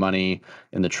certain amount of money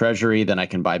in the treasury, then I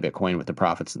can buy Bitcoin with the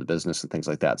profits of the business and things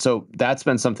like that. So that's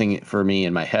been something for me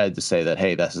in my head to say that,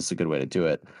 hey, this is a good way to do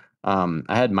it. I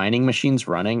had mining machines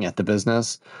running at the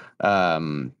business.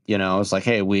 It's like,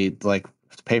 hey, we like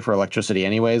to pay for electricity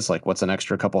anyways. Like, what's an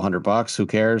extra couple $100? Who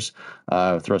cares?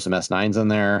 Throw some S9s in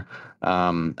there.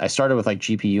 I started with like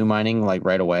GPU mining like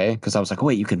right away because I was like,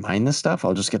 wait, you can mine this stuff?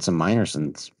 I'll just get some miners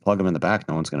and plug them in the back.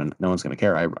 No one's gonna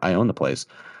care. I own the place.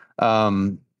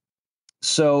 Um,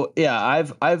 so yeah,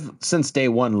 I've since day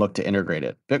one looked to integrate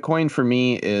it. Bitcoin for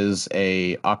me is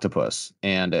a octopus,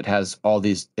 and it has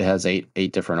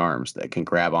eight different arms that can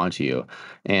grab onto you,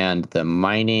 and the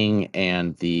mining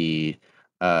and the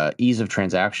ease of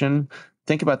transaction.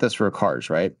 Think about this for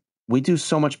cars, right? We do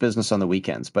so much business on the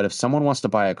weekends, but if someone wants to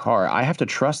buy a car, I have to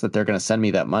trust that they're going to send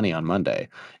me that money on Monday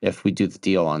if we do the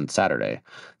deal on Saturday.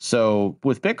 So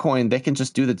with Bitcoin, they can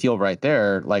just do the deal right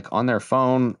there, like on their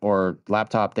phone or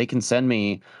laptop. They can send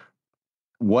me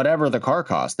whatever the car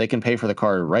costs. They can pay for the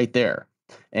car right there.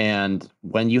 And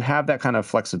when you have that kind of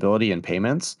flexibility in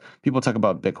payments, people talk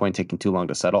about Bitcoin taking too long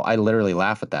to settle. I literally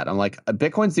laugh at that. I'm like,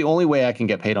 Bitcoin's the only way I can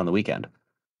get paid on the weekend.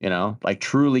 Like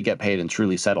truly get paid and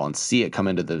truly settle and see it come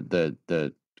into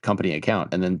the company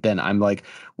account. And then I'm like,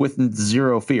 with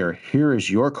zero fear, here is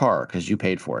your car because you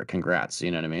paid for it. Congrats. You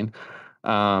know what I mean?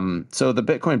 So the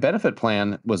Bitcoin benefit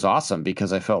plan was awesome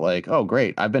because I felt like, oh,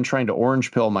 great. I've been trying to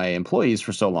orange pill my employees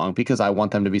for so long because I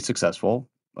want them to be successful.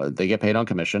 They get paid on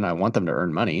commission. I want them to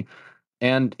earn money.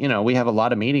 And, we have a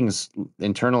lot of meetings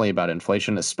internally about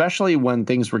inflation, especially when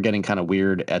things were getting kind of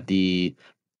weird at the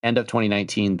end of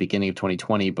 2019, beginning of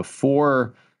 2020,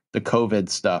 before the COVID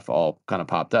stuff all kind of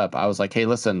popped up. I was like, hey,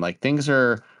 listen, like things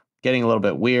are getting a little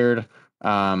bit weird.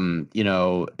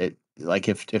 Like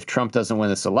if Trump doesn't win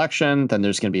this election, then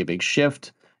there's going to be a big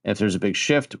shift. If there's a big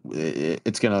shift,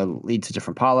 it's going to lead to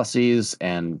different policies,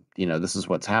 and this is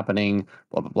what's happening.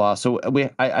 Blah blah blah. So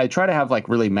I try to have like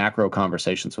really macro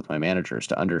conversations with my managers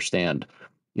to understand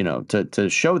to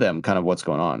show them kind of what's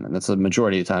going on. And that's the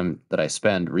majority of the time that I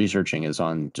spend researching is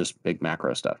on just big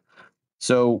macro stuff.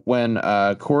 So when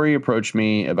Corey approached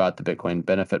me about the Bitcoin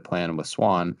benefit plan with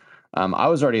Swan, I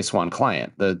was already a Swan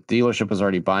client. The dealership was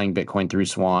already buying Bitcoin through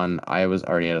Swan. I was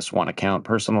already had a Swan account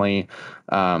personally.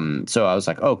 So I was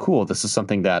like, oh, cool. This is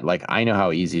something that like I know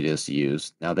how easy it is to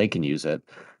use. Now they can use it.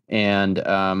 And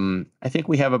I think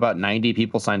we have about 90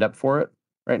 people signed up for it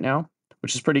right now,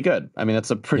 which is pretty good. I mean,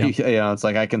 that's a pretty, it's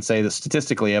like I can say that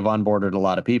statistically I've onboarded a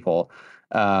lot of people.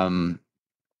 Um,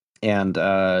 and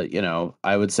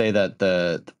I would say that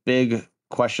the big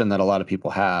question that a lot of people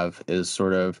have is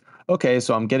sort of, okay,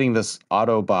 so I'm getting this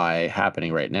auto buy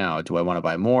happening right now. Do I want to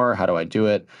buy more? How do I do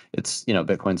it? It's,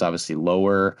 Bitcoin's obviously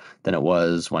lower than it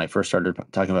was when I first started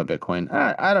talking about Bitcoin.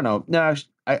 I don't know. No,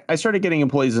 I started getting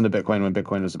employees into Bitcoin when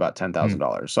Bitcoin was about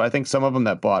 $10,000. So I think some of them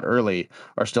that bought early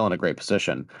are still in a great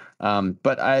position.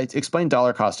 But I explain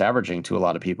dollar cost averaging to a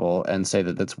lot of people and say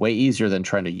that that's way easier than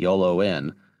trying to YOLO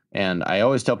in. And I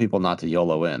always tell people not to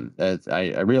YOLO in.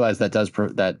 I realize that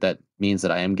that means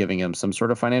that I am giving them some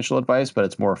sort of financial advice, but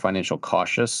it's more financial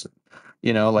cautious,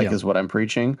 is what I'm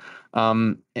preaching.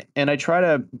 And I try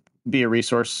to be a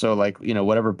resource. So like,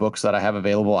 whatever books that I have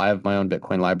available, I have my own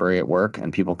Bitcoin library at work,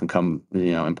 and people can come,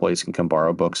 employees can come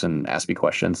borrow books and ask me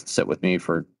questions, sit with me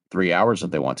for 3 hours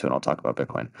if they want to, and I'll talk about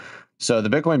Bitcoin. So the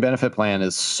Bitcoin benefit plan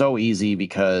is so easy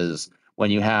because when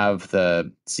you have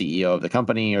the CEO of the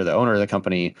company or the owner of the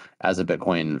company as a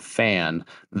Bitcoin fan,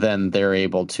 then they're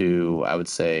able to, I would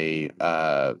say,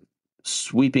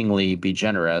 sweepingly be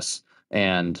generous.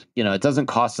 And, it doesn't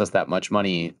cost us that much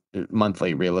money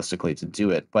monthly, realistically, to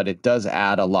do it. But it does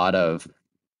add a lot of,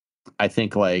 I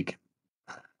think, like,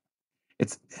 I'm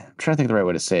trying to think of the right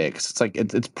way to say it, because it's like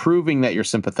it's proving that you're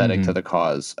sympathetic to the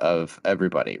cause of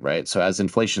everybody, right? So as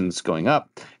inflation's going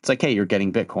up, it's like, hey, you're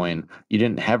getting Bitcoin. You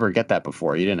didn't ever get that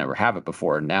before. You didn't ever have it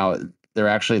before. Now they're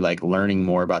actually like learning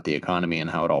more about the economy and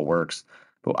how it all works.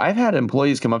 But I've had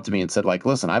employees come up to me and said, like,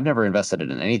 listen, I've never invested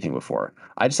in anything before.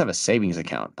 I just have a savings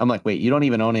account. I'm like, wait, you don't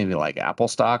even own any like Apple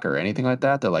stock or anything like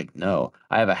that? They're like, no,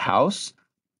 I have a house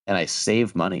and I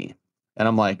save money. And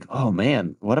I'm like, oh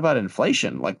man, what about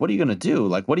inflation? Like, what are you going to do?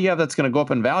 Like, what do you have that's going to go up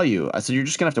in value? I said, you're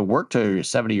just going to have to work till you're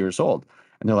 70 years old.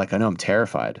 And they're like, I know, I'm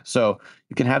terrified. So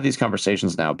you can have these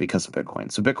conversations now because of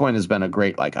Bitcoin. So Bitcoin has been a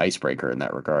great like icebreaker in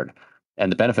that regard. And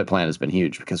the benefit plan has been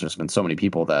huge because there's been so many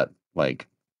people that like,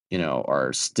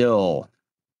 are still,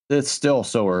 it's still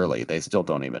so early. They still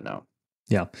don't even know.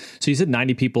 Yeah. So you said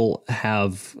 90 people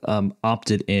have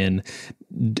opted in.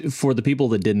 For the people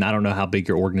that didn't, I don't know how big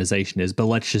your organization is, but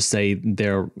let's just say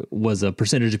there was a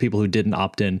percentage of people who didn't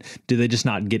opt in. Do they just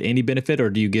not get any benefit, or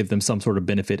do you give them some sort of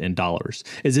benefit in dollars?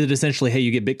 Is it essentially, hey,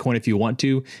 you get Bitcoin if you want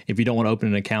to. If you don't want to open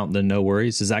an account, then no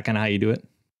worries. Is that kind of how you do it?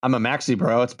 I'm a maxi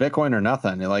bro. It's Bitcoin or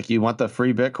nothing. Like, you want the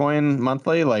free Bitcoin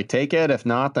monthly, like take it. If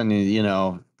not, then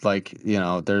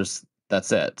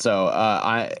that's it. So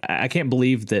I can't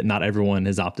believe that not everyone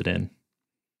has opted in.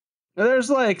 there's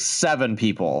like 7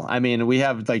 people. I mean, we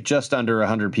have like just under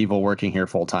 100 people working here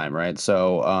full time, right?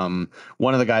 So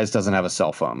one of the guys doesn't have a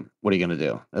cell phone. What are you going to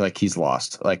do? Like, he's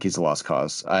lost. Like, he's a lost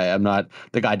cause. I'm not.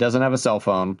 The guy doesn't have a cell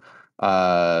phone.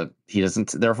 He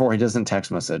doesn't. Therefore, he doesn't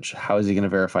text message. How is he going to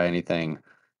verify anything?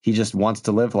 He just wants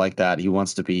to live like that. He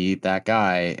wants to be that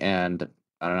guy. And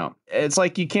I don't know. It's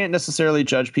like you can't necessarily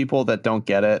judge people that don't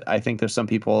get it. I think there's some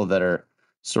people that are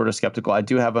sort of skeptical. I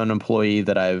do have an employee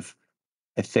that I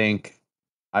think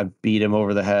I beat him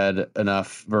over the head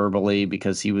enough verbally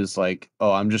because he was like,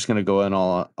 "Oh, I'm just gonna go in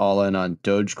all in on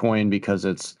Dogecoin because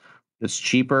it's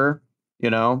cheaper,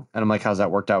 And I'm like, "How's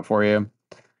that worked out for you?" And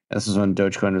this is when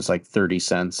Dogecoin was like 30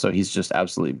 cents, so he's just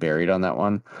absolutely buried on that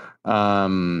one.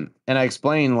 And I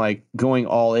explained like going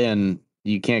all in,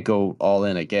 you can't go all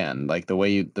in again. Like the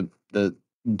way the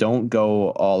don't go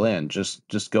all in.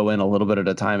 Just go in a little bit at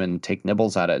a time and take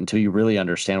nibbles at it until you really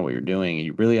understand what you're doing and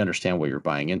you really understand what you're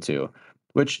buying into.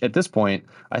 Which at this point,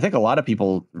 I think a lot of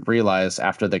people realize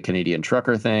after the Canadian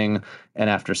trucker thing and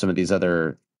after some of these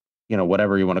other,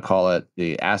 whatever you want to call it,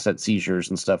 the asset seizures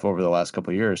and stuff over the last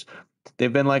couple of years,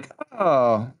 they've been like,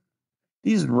 oh,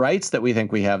 these rights that we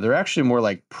think we have, they're actually more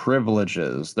like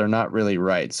privileges. They're not really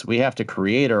rights. We have to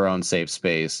create our own safe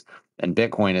space. And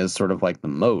Bitcoin is sort of like the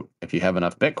moat. If you have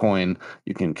enough Bitcoin,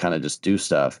 you can kind of just do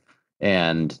stuff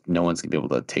and no one's gonna be able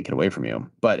to take it away from you.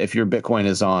 But if your Bitcoin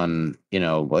is on,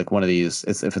 like one of these,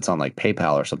 if it's on like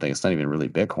PayPal or something, it's not even really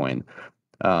Bitcoin.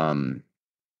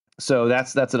 So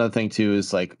that's another thing too,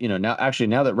 is like, now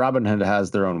that Robinhood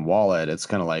has their own wallet, it's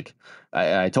kind of like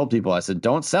I told people, I said,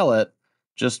 don't sell it.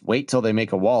 Just wait till they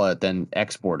make a wallet, then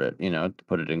export it,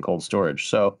 put it in cold storage.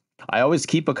 So I always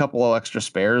keep a couple of extra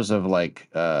spares of like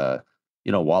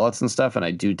wallets and stuff, and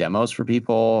I do demos for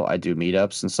people. I do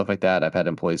meetups and stuff like that. I've had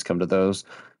employees come to those.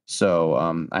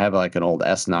 So I have like an old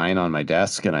S9 on my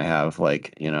desk, and I have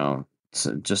like,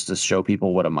 just to show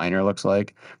people what a miner looks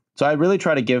like. So I really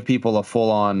try to give people a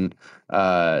full on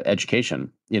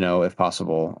education, if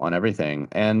possible, on everything.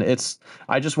 And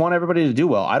I just want everybody to do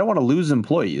well. I don't want to lose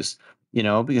employees,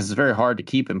 because it's very hard to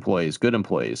keep employees, good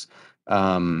employees.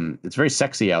 It's very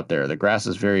sexy out there. The grass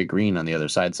is very green on the other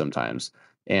side sometimes,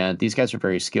 and these guys are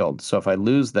very skilled. So if I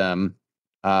lose them,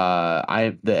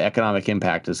 the economic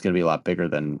impact is going to be a lot bigger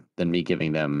than me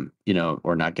giving them,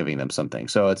 or not giving them something.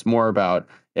 So it's more about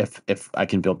if I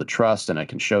can build the trust and I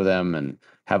can show them and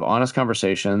have honest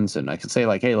conversations, and I can say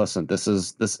like, hey, listen,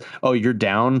 this. Oh, you're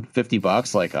down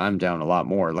 $50. Like I'm down a lot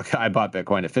more. Like I bought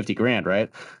Bitcoin at 50 grand, right?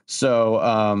 So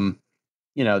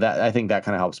that I think that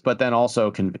kind of helps. But then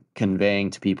also conveying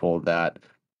to people that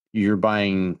you're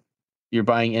buying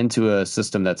into a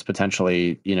system that's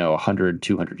potentially 100,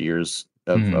 200 years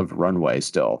of runway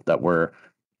still, that we're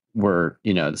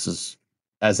this is,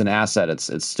 as an asset,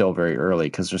 it's still very early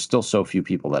because there's still so few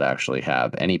people that actually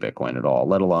have any Bitcoin at all,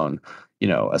 let alone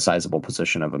a sizable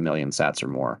position of 1 million sats or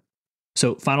more.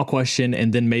 So final question,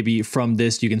 and then maybe from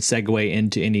this you can segue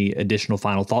into any additional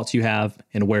final thoughts you have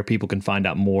and where people can find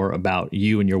out more about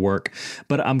you and your work.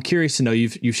 But I'm curious to know,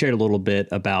 you've shared a little bit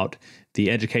about the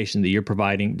education that you're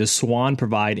providing. Does Swan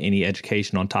provide any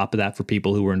education on top of that for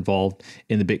people who are involved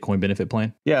in the Bitcoin benefit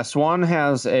plan? Yeah, Swan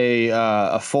has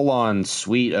a full-on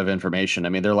suite of information. I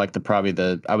mean, they're like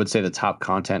I would say the top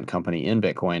content company in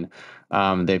Bitcoin.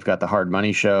 They've got the Hard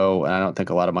Money Show, and I don't think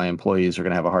a lot of my employees are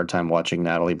going to have a hard time watching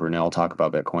Natalie Brunell talk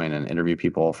about Bitcoin and interview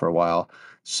people for a while.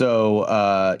 So,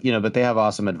 but they have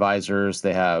awesome advisors.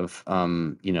 They have,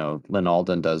 Lynn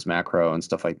Alden does macro and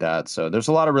stuff like that. So there's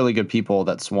a lot of really good people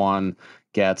that Swan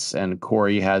gets, and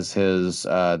Corey has his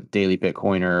Daily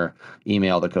Bitcoiner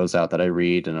email that goes out that I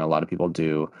read, and a lot of people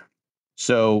do.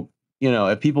 So,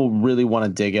 if people really want to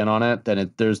dig in on it,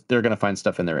 then they're going to find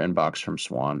stuff in their inbox from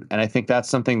Swan. And I think that's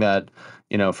something that,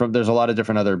 there's a lot of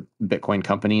different other Bitcoin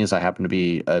companies. I happen to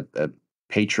be a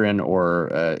patron or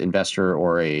investor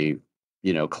or a,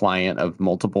 client of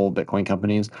multiple Bitcoin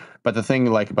companies. But the thing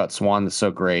like about Swan that's so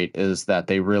great is that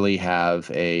they really have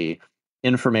a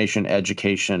information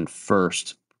education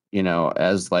first,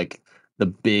 as like the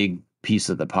big piece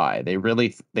of the pie. They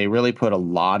really put a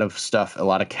lot of stuff, a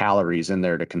lot of calories in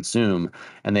there to consume,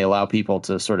 and they allow people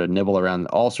to sort of nibble around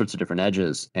all sorts of different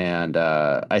edges. And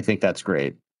I think that's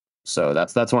great. So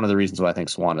that's one of the reasons why I think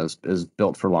Swan is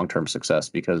built for long-term success,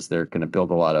 because they're going to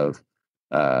build a lot of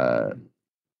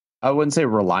I wouldn't say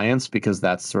reliance, because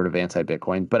that's sort of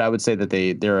anti-Bitcoin, but I would say that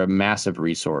they're a massive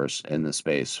resource in the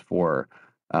space for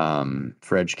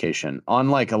education on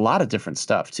like a lot of different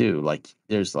stuff too. Like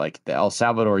there's like the El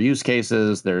Salvador use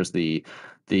cases, there's the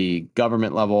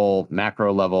government level,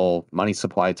 macro level, money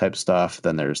supply type stuff.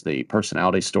 Then there's the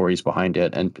personality stories behind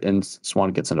it, and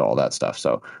Swan gets into all that stuff.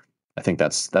 So I think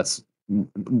that's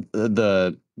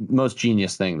the most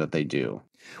genius thing that they do.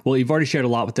 Well, you've already shared a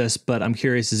lot with us, but I'm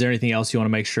curious, is there anything else you want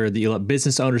to make sure that you let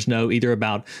business owners know, either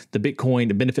about the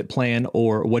Bitcoin benefit plan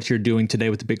or what you're doing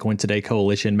today with the Bitcoin Today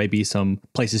Coalition, maybe some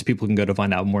places people can go to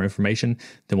find out more information?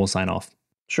 Then we'll sign off.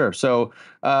 Sure. So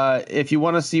if you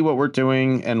want to see what we're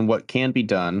doing and what can be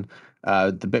done,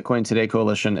 the Bitcoin Today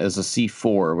Coalition is a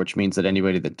C4, which means that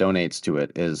anybody that donates to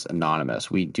it is anonymous.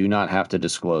 We do not have to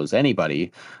disclose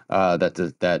anybody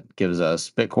that gives us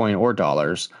Bitcoin or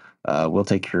dollars. We'll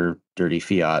take your dirty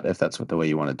fiat if that's the way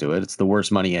you want to do it. It's the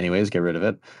worst money anyways. Get rid of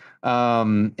it.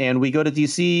 And we go to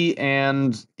DC,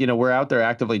 and we're out there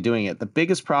actively doing it. The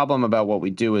biggest problem about what we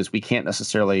do is we can't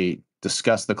necessarily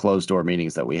discuss the closed door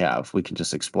meetings that we have. We can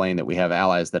just explain that we have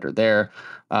allies that are there.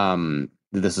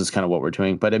 This is kind of what we're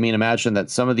doing. But I mean, imagine that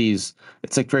some of these,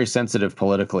 it's like very sensitive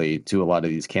politically to a lot of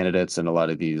these candidates and a lot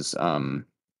of these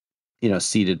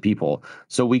seated people.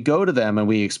 So we go to them and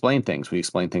we explain things. We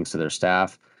explain things to their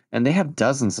staff, and they have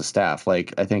dozens of staff.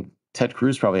 Like I think Ted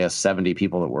Cruz probably has 70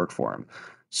 people that work for him.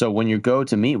 So when you go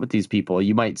to meet with these people,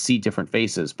 you might see different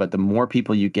faces, but the more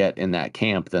people you get in that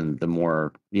camp, then the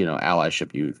more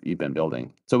allyship you've been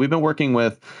building. So we've been working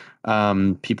with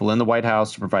people in the White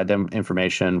House to provide them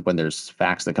information. When there's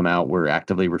facts that come out, we're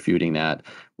actively refuting that.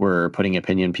 We're putting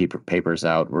opinion papers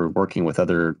out. We're working with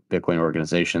other Bitcoin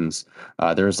organizations.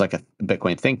 There's like a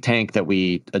Bitcoin think tank that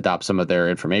we adopt some of their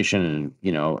information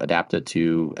and adapt it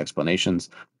to explanations.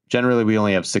 Generally, we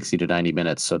only have 60 to 90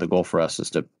 minutes. So the goal for us is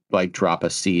to like drop a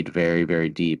seed very, very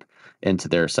deep into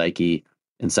their psyche,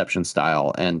 inception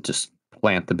style, and just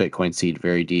plant the Bitcoin seed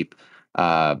very deep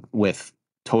with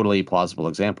totally plausible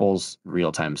examples,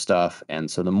 real-time stuff.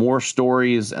 And so the more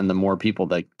stories and the more people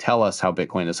that tell us how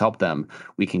Bitcoin has helped them,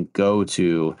 we can go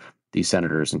to these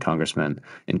senators and congressmen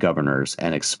and governors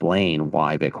and explain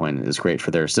why Bitcoin is great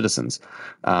for their citizens.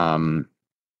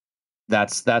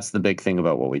 That's the big thing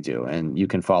about what we do. And you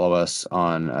can follow us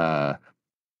on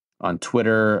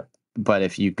Twitter, but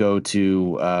if you go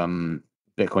to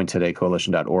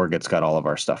BitcoinTodayCoalition.org, it's got all of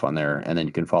our stuff on there, and then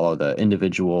you can follow the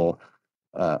individual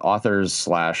authors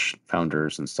 /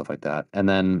 founders and stuff like that. And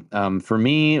then for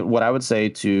me, what I would say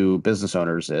to business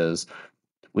owners is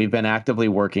we've been actively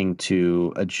working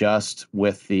to adjust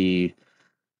with the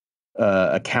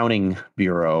accounting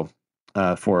bureau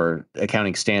for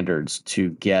accounting standards to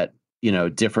get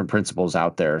different principles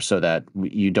out there so that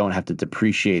you don't have to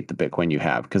depreciate the Bitcoin you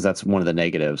have, because that's one of the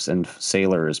negatives. And Michael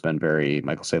Saylor has been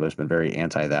very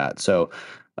anti that. So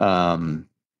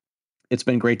it's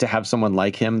been great to have someone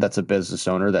like him that's a business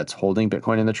owner that's holding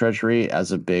Bitcoin in the treasury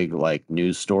as a big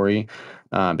news story,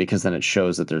 because then it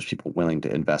shows that there's people willing to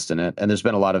invest in it. And there's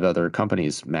been a lot of other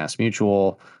companies, Mass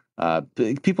Mutual,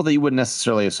 people that you wouldn't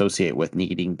necessarily associate with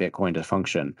needing Bitcoin to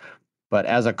function. But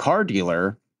as a car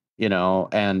dealer,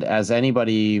 and as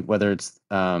anybody, whether it's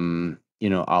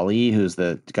Ali, who's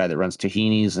the guy that runs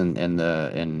Tahini's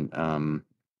in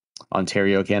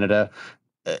Ontario, Canada,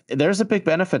 there's a big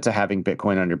benefit to having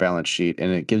Bitcoin on your balance sheet,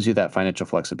 and it gives you that financial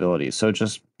flexibility. So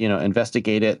just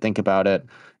investigate it, think about it,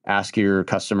 ask your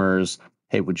customers,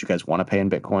 hey, would you guys want to pay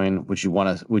in Bitcoin? Would you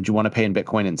want to pay in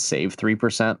Bitcoin and save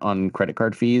 3% on credit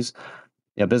card fees?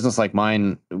 A business like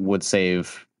mine would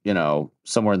save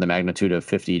somewhere in the magnitude of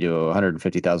 $50,000 to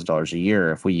 $150,000 a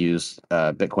year if we use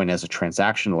Bitcoin as a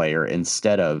transaction layer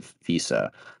instead of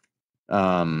Visa.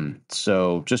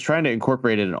 So just trying to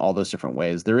incorporate it in all those different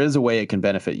ways. There is a way it can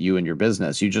benefit you and your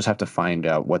business. You just have to find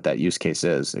out what that use case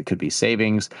is. It could be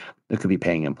savings. It could be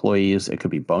paying employees. It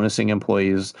could be bonusing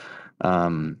employees.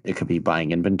 It could be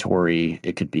buying inventory.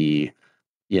 It could be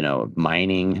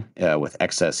mining with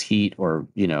excess heat, or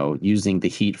using the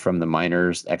heat from the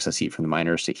miners, excess heat from the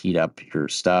miners, to heat up your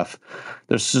stuff.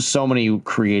 There's just so many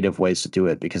creative ways to do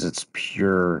it, because it's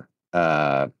pure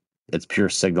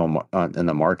signal in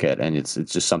the market, and it's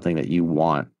just something that you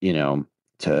want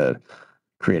to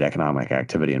create economic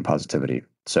activity and positivity.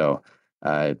 So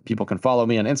people can follow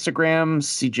me on Instagram,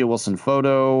 CJ Wilson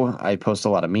Photo. I post a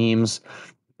lot of memes.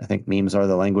 I think memes are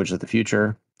the language of the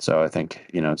future. So I think,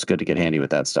 it's good to get handy with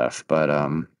that stuff. But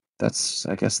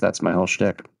I guess that's my whole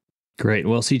shtick. Great.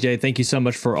 Well, CJ, thank you so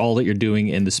much for all that you're doing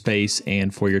in the space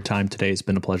and for your time today. It's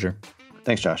been a pleasure.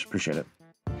 Thanks, Josh. Appreciate it.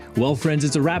 Well, friends,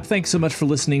 it's a wrap. Thanks so much for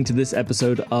listening to this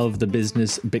episode of the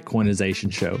Business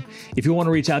Bitcoinization Show. If you want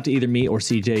to reach out to either me or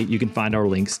CJ, you can find our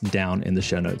links down in the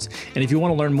show notes. And if you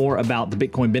want to learn more about the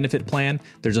Bitcoin Benefit Plan,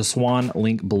 there's a Swan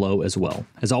link below as well.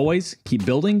 As always, keep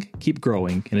building, keep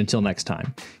growing, and until next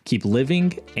time, keep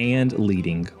living and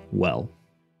leading well.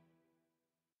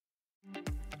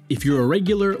 If you're a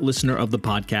regular listener of the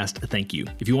podcast, thank you.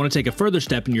 If you want to take a further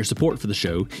step in your support for the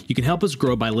show, you can help us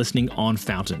grow by listening on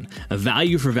Fountain, a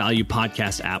value-for-value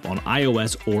podcast app on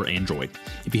iOS or Android.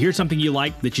 If you hear something you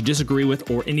like that you disagree with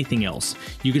or anything else,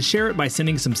 you can share it by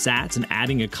sending some sats and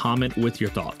adding a comment with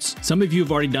your thoughts. Some of you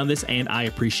have already done this, and I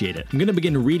appreciate it. I'm going to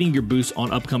begin reading your boosts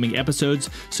on upcoming episodes,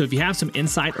 so if you have some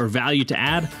insight or value to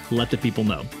add, let the people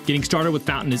know. Getting started with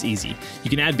Fountain is easy. You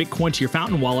can add Bitcoin to your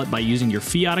Fountain wallet by using your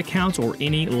fiat accounts or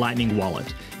any Lightning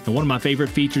wallet. And one of my favorite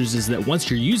features is that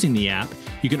once you're using the app,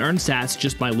 you can earn sats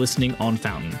just by listening on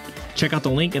Fountain. Check out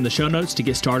the link in the show notes to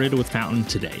get started with Fountain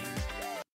today.